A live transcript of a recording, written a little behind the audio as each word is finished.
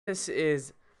This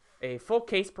is a full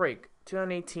case break,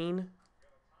 2018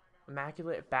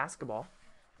 Immaculate Basketball.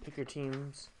 Pick your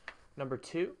teams number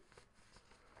 2.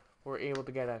 We're able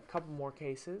to get a couple more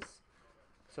cases.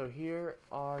 So here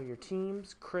are your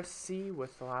teams. Chris C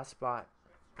with the last spot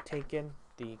taken,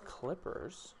 the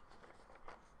Clippers.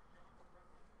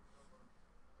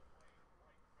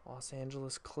 Los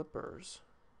Angeles Clippers.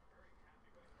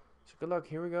 So good luck.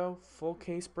 Here we go. Full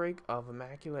case break of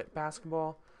Immaculate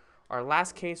Basketball. Our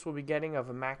last case we'll be getting of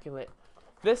Immaculate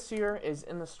this year is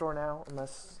in the store now,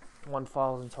 unless one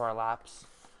falls into our laps.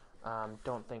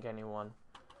 Don't think anyone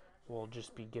will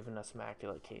just be giving us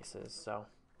Immaculate cases. So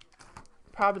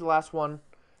probably the last one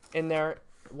in there.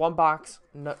 One box,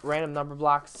 random number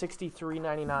block,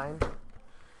 $63.99.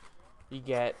 You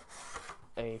get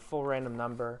a full random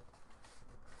number.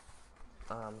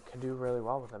 Can do really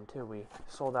well with them too. We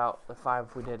sold out the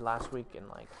 5 we did last week in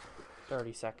like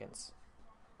 30 seconds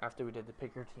after we did the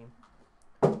picker team.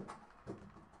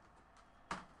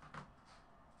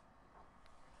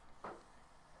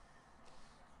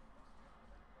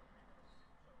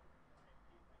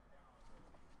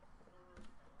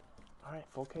 Alright,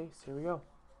 full case. Here we go.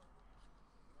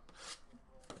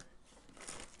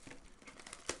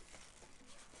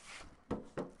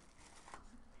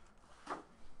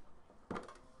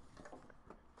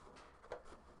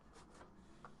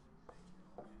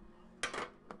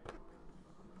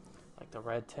 Like the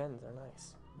red 10s are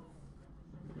nice.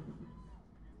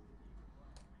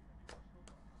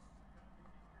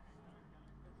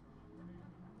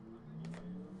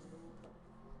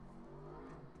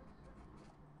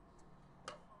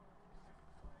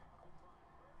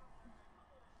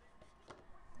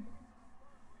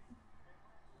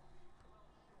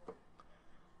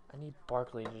 I need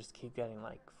Barkley to just keep getting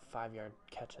like 5-yard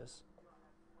catches.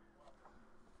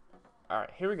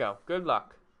 Alright, here we go. Good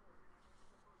luck.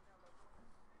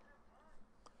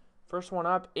 First one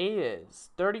up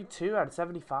is 32 out of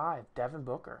 75, Devin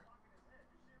Booker.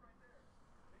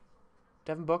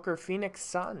 Devin Booker, Phoenix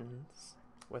Suns.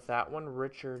 With that one,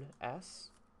 Richard S.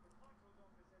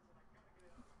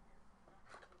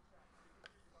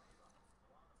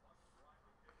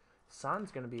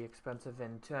 Suns going to be expensive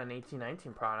in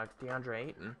 2018-19 product, DeAndre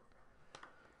Ayton.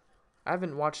 I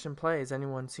haven't watched him play. Has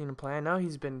anyone seen him play? I know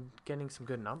he's been getting some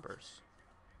good numbers.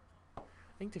 I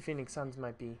think the Phoenix Suns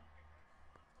might be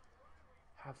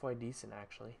halfway decent,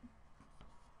 actually.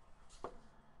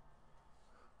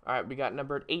 All right, we got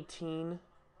numbered 16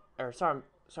 out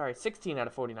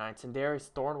of 49.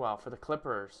 Sindarius Thornwell for the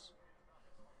Clippers.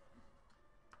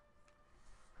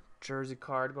 Jersey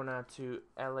card going out to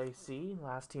LAC.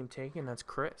 Last team taken, that's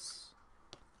Chris.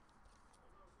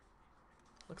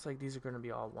 Looks like these are going to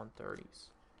be all 130s.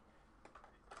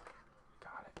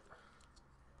 Got it.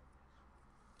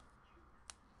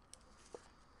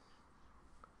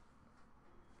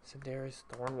 Sindarius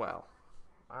Thornwell.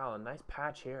 Wow, a nice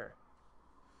patch here.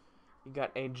 You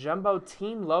got a jumbo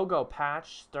team logo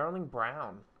patch, Sterling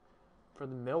Brown for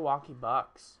the Milwaukee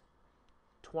Bucks.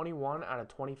 21 out of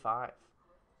 25.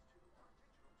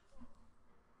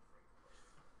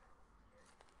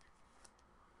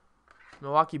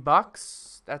 Milwaukee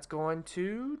Bucks, that's going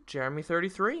to Jeremy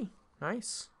 33.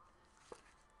 Nice.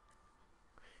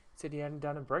 Said he hadn't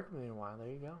done a break in a while. There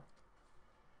you go.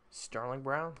 Sterling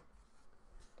Brown.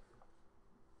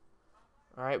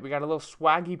 All right, we got a little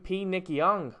Swaggy P Nick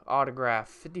Young autograph.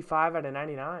 55 out of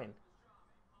 99.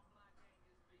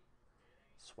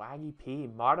 Swaggy P,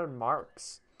 Modern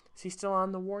Marks. Is he still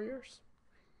on the Warriors?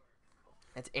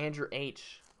 That's Andrew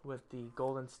H. with the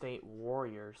Golden State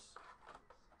Warriors.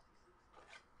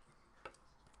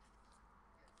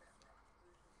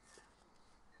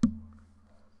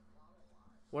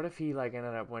 What if he ended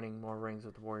up winning more rings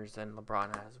with the Warriors than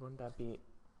LeBron has? Wouldn't that be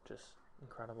just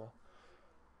incredible?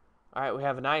 All right, we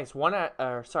have a nice 7 out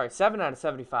of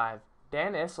 75.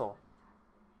 Dan Issel.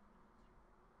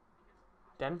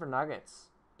 Denver Nuggets.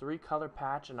 3-color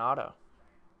patch and auto.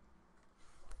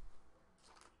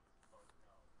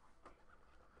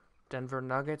 Denver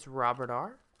Nuggets, Robert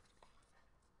R.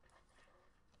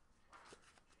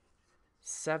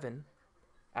 7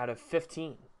 out of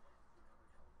 15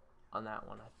 on that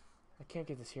one. I can't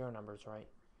get this hero numbers right.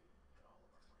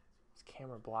 This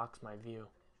camera blocks my view.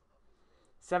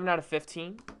 7 out of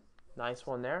 15. Nice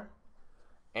one there.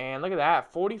 And look at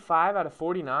that. 45 out of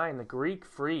 49. The Greek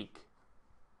Freak.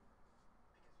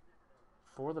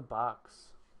 For the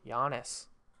Bucks. Giannis.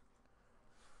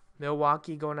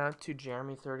 Milwaukee going out to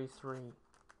Jeremy 33.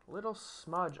 Little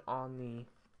smudge on the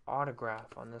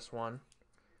autograph on this one.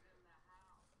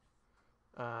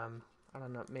 I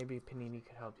don't know. Maybe Panini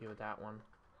could help you with that one.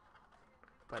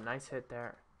 But nice hit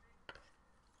there.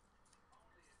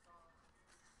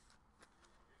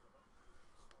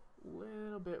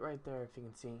 bit right there, if you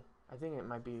can see. I think it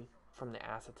might be from the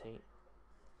acetate.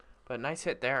 But nice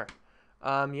hit there.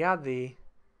 Yeah, the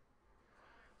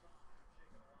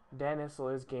Dan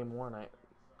Issel is game 1.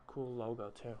 Cool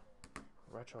logo, too.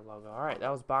 Retro logo. Alright, that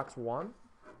was box 1.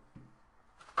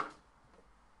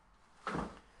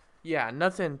 Yeah,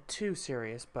 nothing too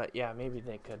serious, but yeah, maybe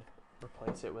they could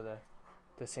replace it with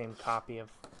the same copy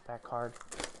of that card.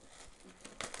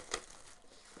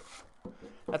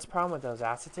 That's the problem with those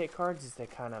acetate cards, is they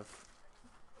kind of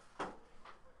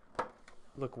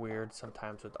look weird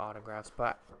sometimes with autographs,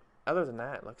 but other than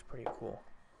that, it looks pretty cool.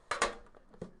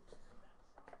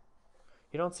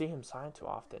 You don't see him signed too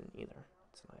often either.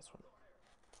 It's a nice one.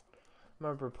 I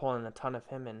remember pulling a ton of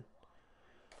him in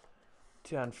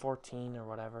 2014 or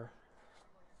whatever.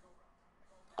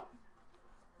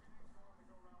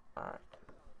 Alright.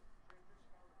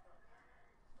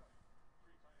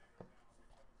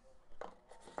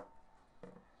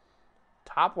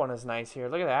 Top one is nice here.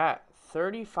 Look at that.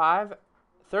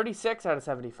 36 out of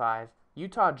 75.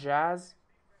 Utah Jazz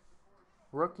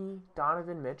rookie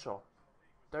Donovan Mitchell.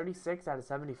 36 out of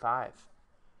 75.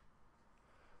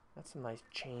 That's some nice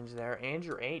change there.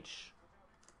 Andrew H.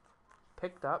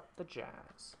 picked up the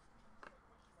Jazz.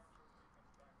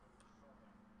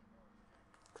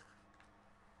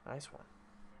 Nice one.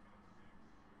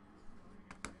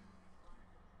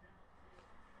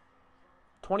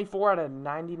 $24 out of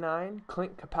 99.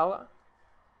 Clint Capella.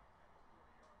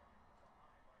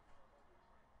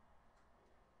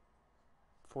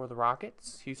 For the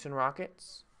Rockets. Houston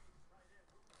Rockets.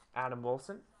 Adam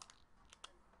Wilson.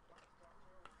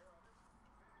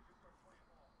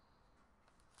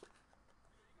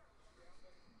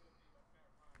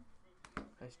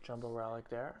 Nice jumbo relic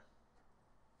there.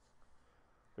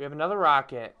 We have another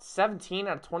Rocket. 17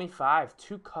 out of 25.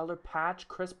 2-color patch.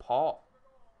 Chris Paul.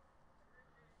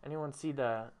 Anyone see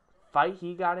the fight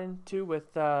he got into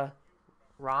with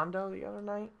Rondo the other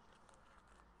night?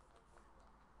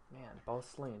 Man, both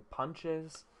slinging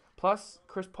punches. Plus,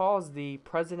 Chris Paul is the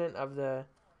president of the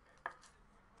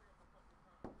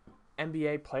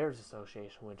NBA Players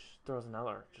Association, which throws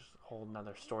just a whole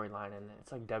another storyline in it.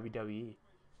 It's like WWE.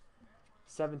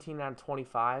 17 out of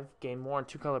 25. Gain more in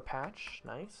 2-color patch.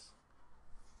 Nice.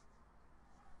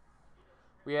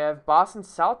 We have Boston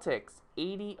Celtics.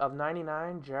 80 of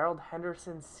 99. Gerald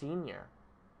Henderson Sr.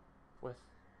 With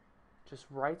just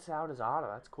writes out his auto.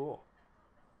 That's cool.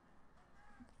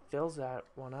 Fills that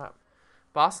one up.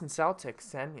 Boston Celtics,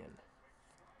 Senyon.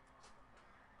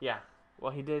 Yeah.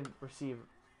 Well, he did receive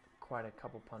quite a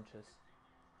couple punches.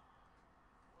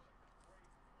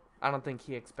 I don't think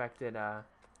he expected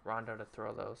Rondo to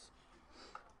throw those.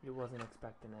 He wasn't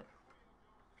expecting it.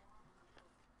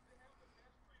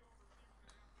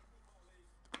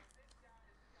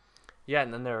 Yeah,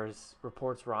 and then there's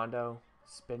reports Rondo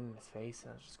spitting in his face.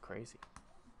 That's just crazy.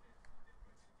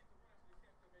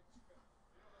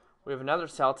 We have another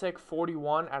Celtic,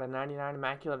 41 out of 99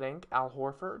 Immaculate Ink, Al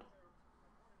Horford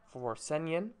for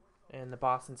Senyon and the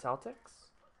Boston Celtics.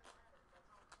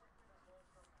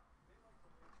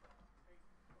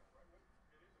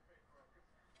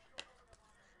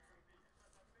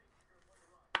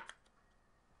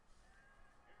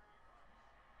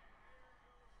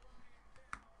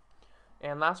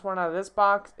 And last one out of this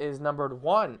box is numbered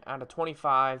 1 out of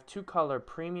 25, 2-color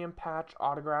premium patch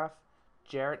autograph,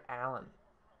 Jarrett Allen.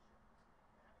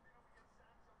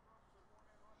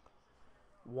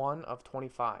 1 of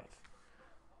 25.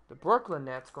 The Brooklyn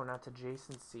Nets going out to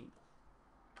Jason C.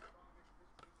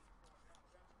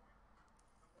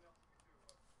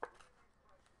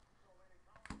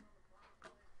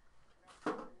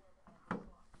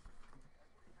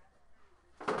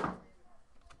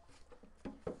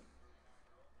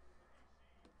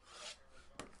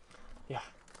 Yeah.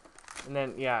 And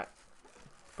then, yeah,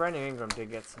 Brandon Ingram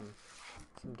did get some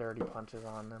dirty punches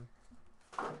on them.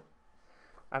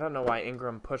 I don't know why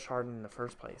Ingram pushed hard in the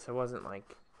first place. It wasn't,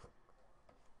 like,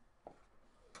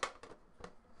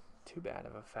 too bad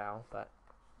of a foul, but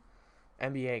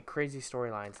NBA, crazy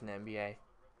storylines in the NBA.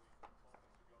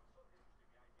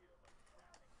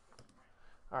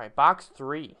 All right, box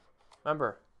 3.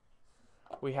 Remember,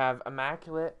 we have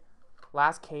Immaculate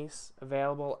last case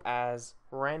available as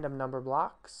random number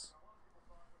blocks.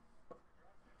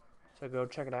 So go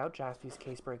check it out,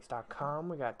 jaspyscasebreaks.com.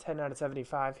 We got 10 out of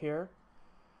 75 here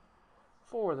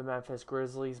for the Memphis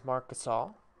Grizzlies, Marc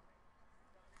Gasol.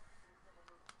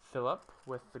 Phillip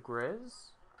with the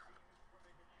Grizz.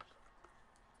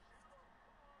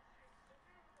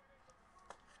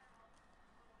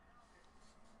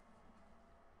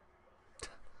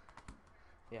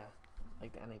 Yeah,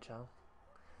 like the NHL.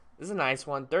 This is a nice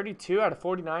one. 32 out of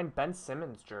 49, Ben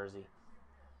Simmons jersey.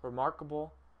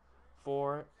 Remarkable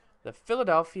for the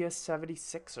Philadelphia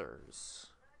 76ers.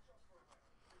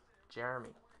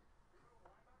 Jeremy.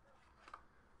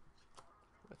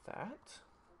 With that.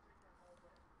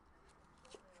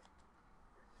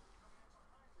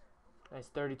 Nice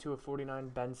 32 of 49,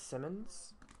 Ben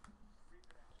Simmons.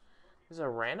 There's a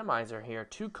randomizer here.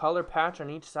 2-color patch on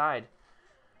each side.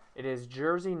 It is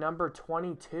jersey number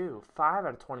 22. 5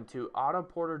 out of 22. Otto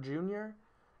Porter Jr.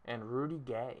 and Rudy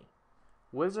Gay.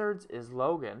 Wizards is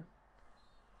Logan.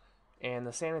 And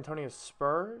the San Antonio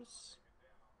Spurs,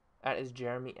 that is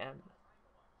Jeremy M.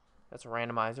 That's a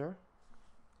randomizer.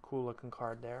 Cool looking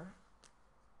card there.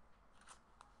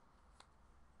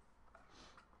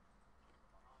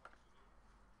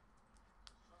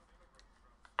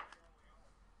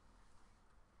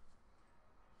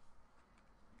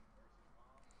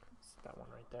 That one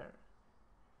right there.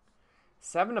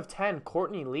 7 of 10,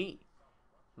 Courtney Lee.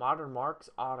 Modern Marks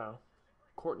Auto.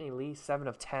 Courtney Lee, 7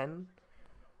 of 10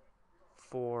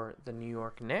 for the New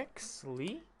York Knicks.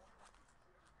 Lee.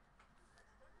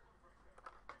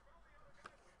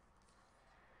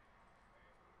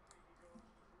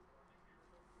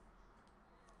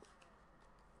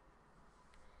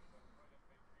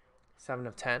 Seven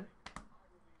of 10.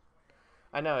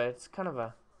 I know, it's kind of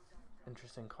a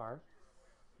interesting card.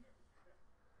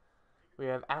 We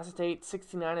have Acetate,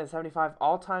 69 of 75,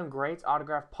 all-time greats,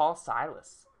 autograph, Paul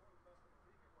Silas.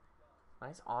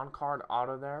 Nice on-card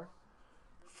auto there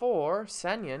for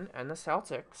Senyon and the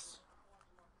Celtics.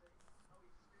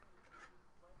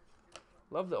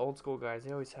 Love the old school guys.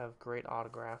 They always have great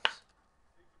autographs.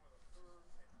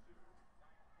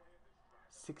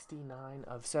 69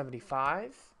 of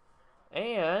 75.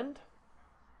 And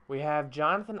we have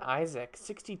Jonathan Isaac,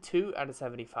 62 out of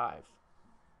 75.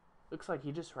 Looks like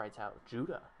he just writes out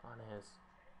Judah on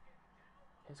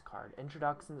his card.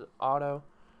 Introductions auto,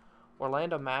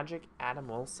 Orlando Magic, Adam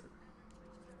Wilson.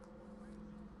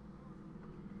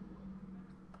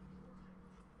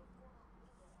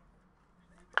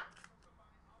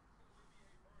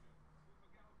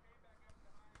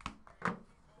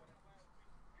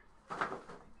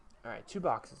 All right, 2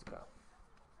 boxes to go.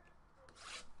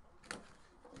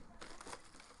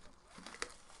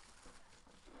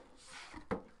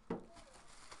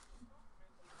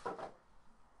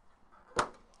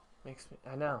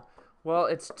 I know. Well,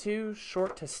 it's too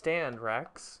short to stand,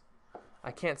 Rex.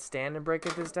 I can't stand and break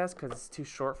at this desk because it's too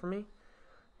short for me.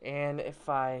 And if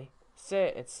I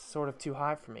sit, it's sort of too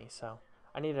high for me. So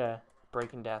I need a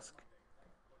breaking desk.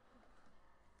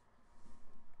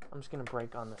 I'm just going to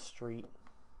break on the street.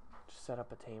 Just set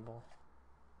up a table,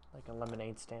 like a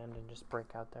lemonade stand, and just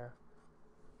break out there.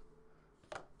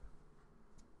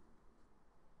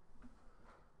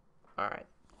 All right.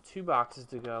 2 boxes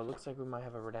to go. Looks like we might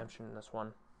have a redemption in this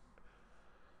one.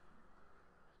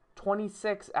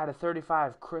 26 out of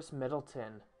 35, Chris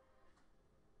Middleton.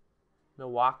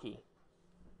 Milwaukee.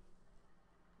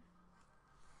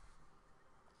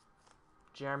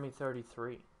 Jeremy,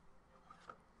 33.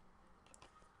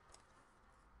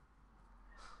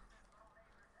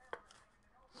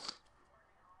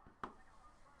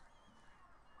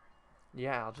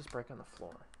 Yeah, I'll just break on the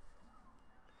floor.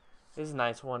 This is a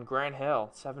nice one. Grant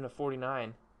Hill, 7 of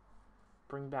 49.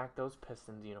 Bring back those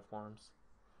Pistons uniforms.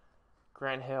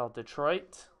 Grant Hill,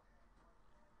 Detroit.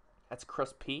 That's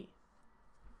Chris P.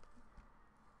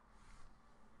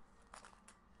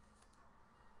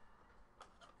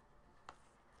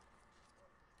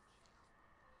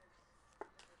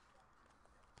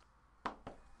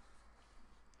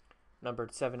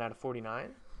 Numbered 7 out of 49.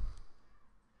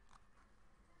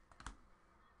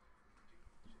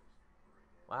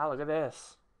 Wow, look at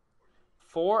this.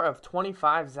 4 of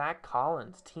 25, Zach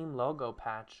Collins, team logo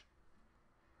patch.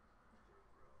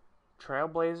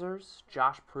 Trailblazers,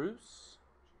 Josh Pruce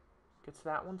gets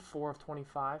that one. 4 of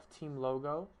 25, team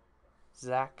logo,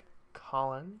 Zach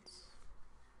Collins.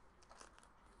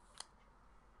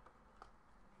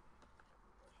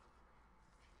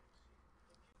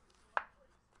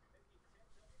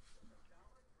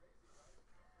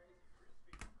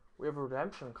 We have a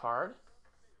redemption card.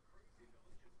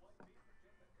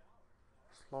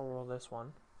 Slow roll this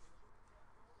one.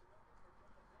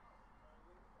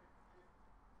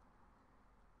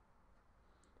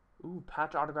 Ooh,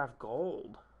 patch autograph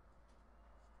gold.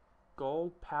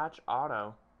 Gold patch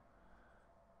auto.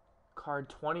 Card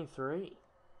 23.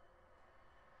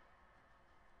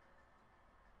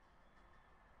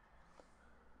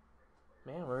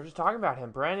 Man, we were just talking about him.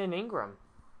 Brandon Ingram.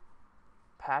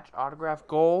 Patch autograph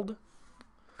gold.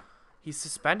 He's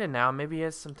suspended now. Maybe he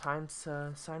has some time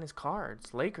to sign his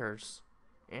cards. Lakers.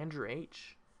 Andrew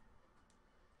H.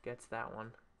 gets that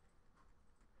one.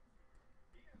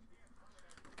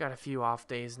 Got a few off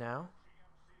days now.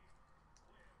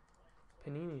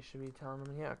 Panini should be telling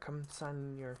them, yeah, come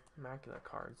sign your Immaculate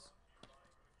cards.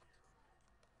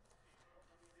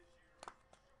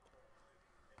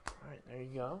 Alright, there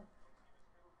you go.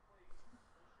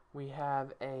 We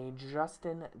have a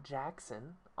Justin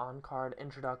Jackson on-card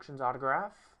introductions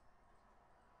autograph.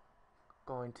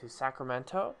 Going to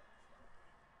Sacramento.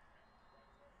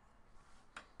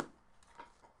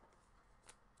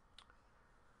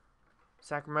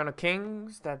 Sacramento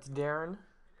Kings, that's Darren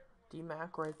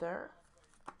D-Mac right there.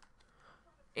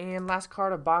 And last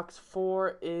card of box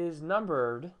 4 is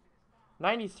numbered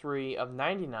 93 of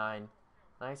 99.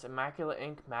 Nice Immaculate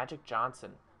Ink Magic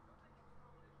Johnson.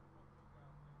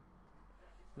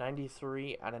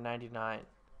 93 out of 99.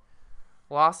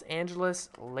 Los Angeles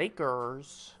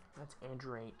Lakers. That's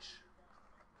Andrew H.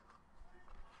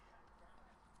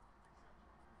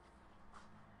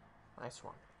 Nice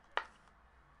one.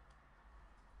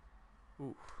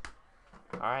 Ooh.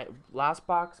 Alright, last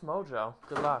box mojo.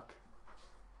 Good luck.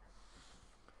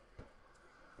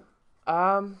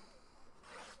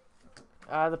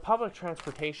 The public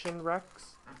transportation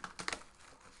Rex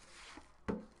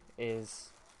is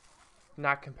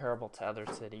not comparable to other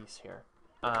cities here.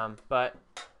 But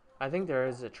I think there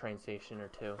is a train station or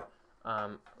two.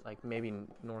 Like maybe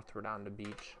northward on the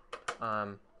beach.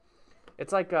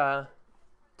 It's like a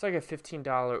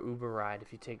 $15 Uber ride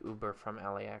if you take Uber from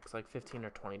LAX, like $15 or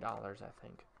 $20, I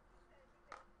think.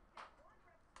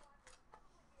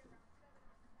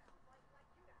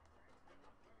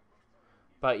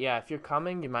 But yeah, if you're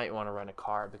coming, you might want to rent a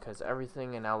car because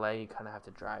everything in LA you kind of have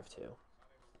to drive to.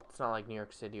 It's not like New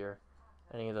York City or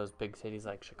any of those big cities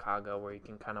like Chicago where you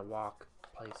can kind of walk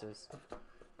places.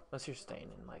 Unless you're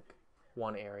staying in like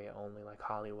one area only, like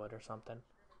Hollywood or something.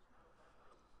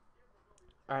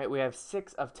 Alright, we have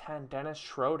 6 of 10 Dennis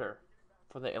Schroeder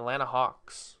for the Atlanta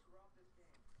Hawks.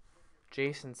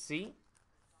 Jason C.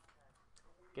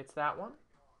 gets that one.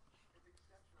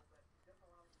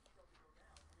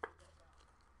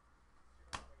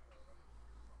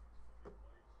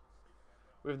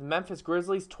 We have the Memphis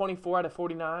Grizzlies, 24 out of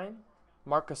 49.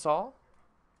 Marc Gasol.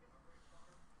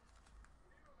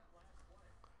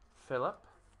 Phillip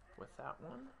with that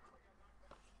one.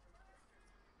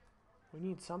 We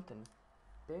need something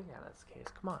big out of this case.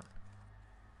 Come on.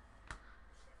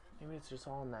 Maybe it's just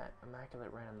all in that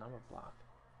Immaculate random number block.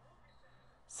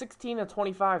 16 of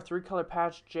 25, 3-color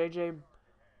patch, JJ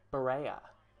Barea.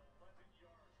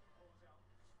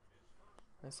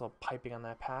 Nice little piping on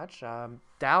that patch.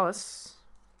 Dallas.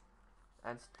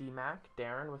 That's D-Mac.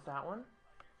 Darren with that one.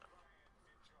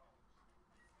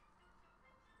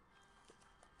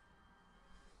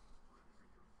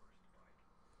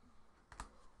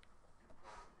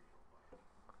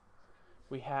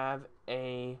 We have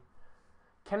a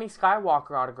Kenny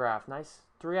Skywalker autograph. Nice.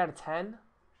 3 out of 10.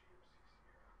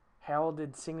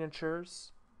 Heralded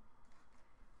signatures.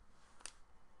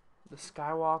 The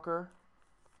Skywalker.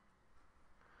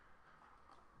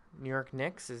 New York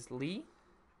Knicks is Lee.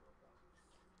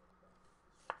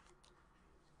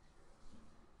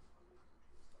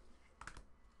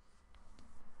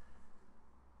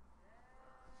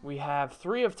 We have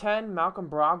 3 of 10, Malcolm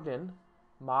Brogdon,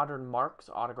 Modern Marks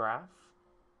autograph.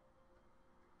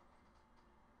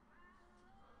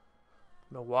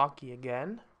 Milwaukee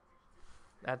again.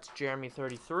 That's Jeremy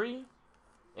 33.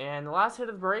 And the last hit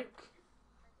of the break.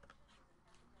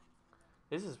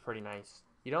 This is pretty nice.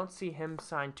 You don't see him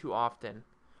sign too often.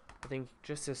 I think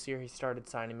just this year he started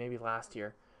signing, maybe last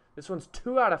year. This one's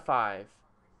 2 out of 5.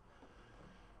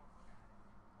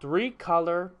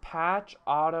 3-color patch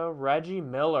auto Reggie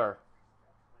Miller.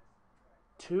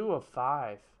 2 of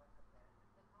 5.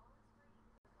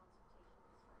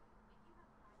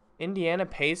 Indiana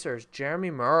Pacers, Jeremy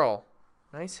Merle.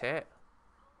 Nice hit.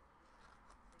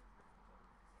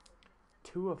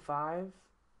 2 of 5.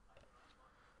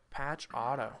 Patch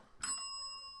auto.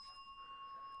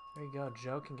 There you go.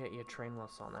 Joe can get you a train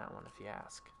list on that one if you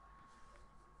ask.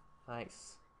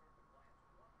 Nice.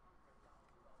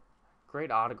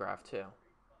 Great autograph, too.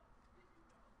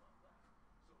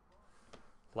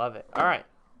 Love it. All right.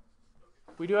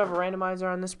 We do have a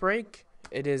randomizer on this break.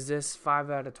 It is this 5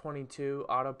 out of 22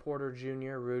 Otto Porter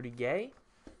Jr. Rudy Gay.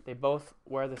 They both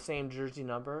wear the same jersey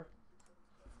number.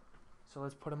 So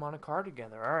let's put them on a card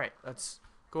together. All right. Let's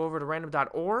go over to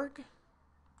random.org.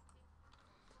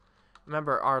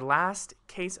 Remember, our last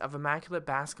case of Immaculate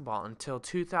Basketball until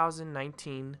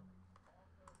 2019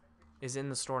 is in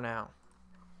the store now.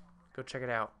 Go check it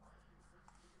out.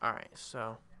 Alright,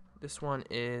 so this one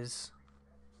is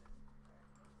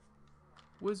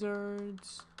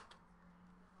Wizards.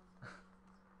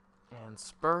 And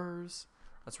Spurs.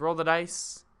 Let's roll the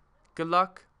dice. Good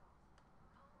luck.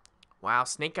 Wow,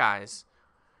 Snake Eyes.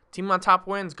 Team on top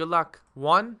wins. Good luck.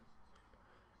 1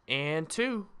 and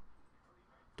 2.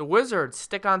 The Wizards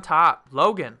stick on top.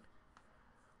 Logan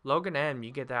M,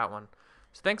 you get that one.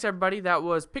 So thanks, everybody. That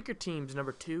was Pick Your Teams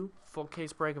number 2. Full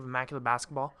case break of Immaculate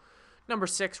Basketball. Number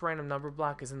 6, random number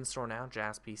block, is in the store now.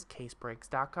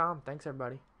 JaspysCaseBreaks.com. Thanks,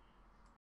 everybody.